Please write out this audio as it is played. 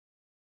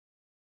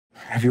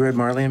Have you read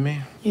Marley and Me?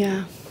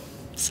 Yeah.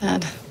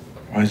 Sad.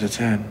 Why is it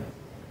sad?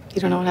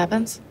 You don't know what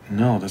happens?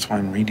 No, that's why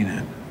I'm reading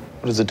it.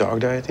 What, does the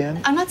dog die at the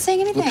end? I'm not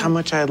saying anything. Look how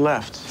much I had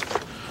left.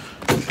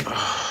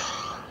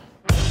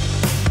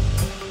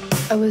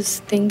 I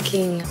was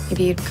thinking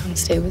maybe you'd come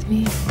stay with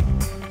me.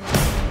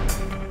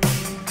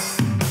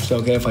 It's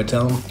okay if I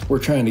tell them we're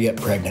trying to get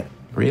pregnant.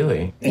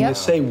 Really? And you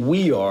say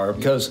we are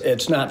because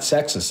it's not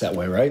sexist that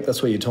way, right?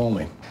 That's what you told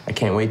me. I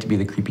can't wait to be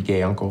the creepy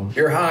gay uncle.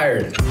 You're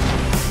hired.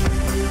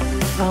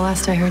 Well,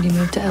 last I heard, you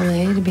moved to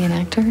LA to be an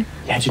actor.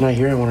 Yeah, did you not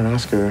hear I won an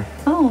Oscar?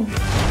 Oh.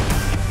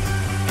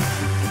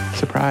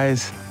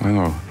 Surprise.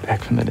 Oh,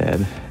 back from the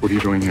dead. What are you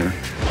doing here?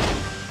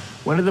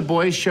 When do the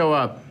boys show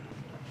up?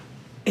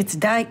 It's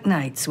dyke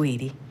night,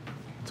 sweetie.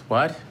 It's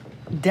what?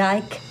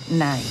 Dyke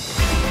night.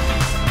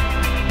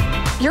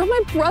 You're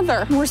my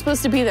brother. We're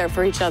supposed to be there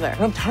for each other.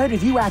 And I'm tired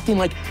of you acting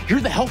like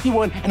you're the healthy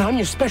one and I'm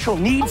your special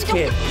needs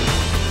kid.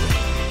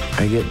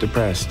 I get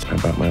depressed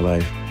about my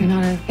life. You're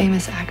not a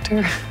famous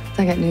actor.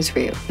 I got news for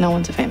you. No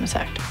one's a famous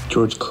actor.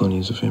 George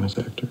Clooney's a famous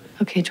actor.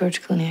 Okay,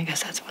 George Clooney, I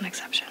guess that's one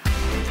exception.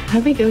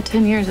 How'd we go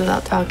 10 years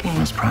without talking?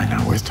 It's probably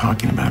not worth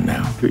talking about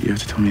now. You have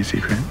to tell me a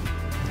secret.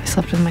 I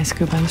slept with my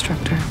scuba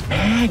instructor.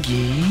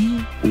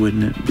 Maggie!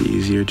 Wouldn't it be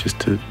easier just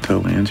to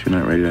tell Lance you're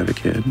not ready to have a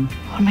kid?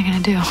 What am I gonna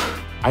do?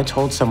 I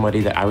told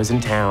somebody that I was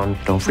in town.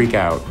 Don't freak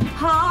out.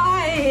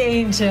 Hi,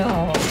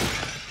 Angel.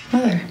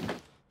 Mother.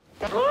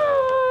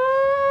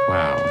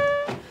 Wow.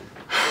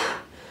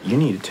 You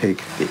need to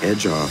take the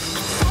edge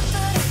off.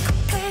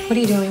 What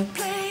are you doing?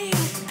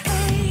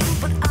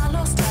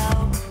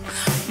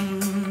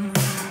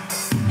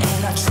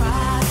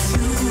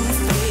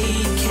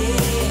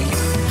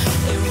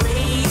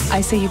 I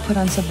say you put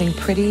on something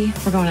pretty.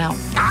 We're going out.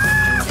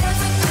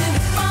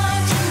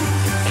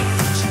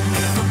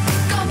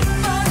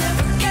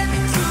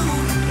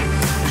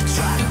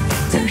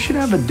 You should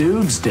have a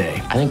dude's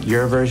day. I think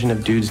your version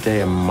of Dude's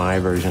Day and my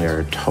version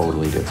are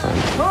totally different.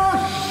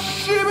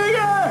 Oh, shimmy!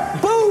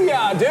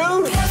 Booyah,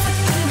 dude!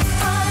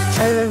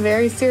 I have a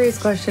very serious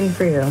question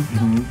for you.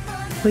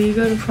 Will you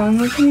go to prom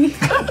with me?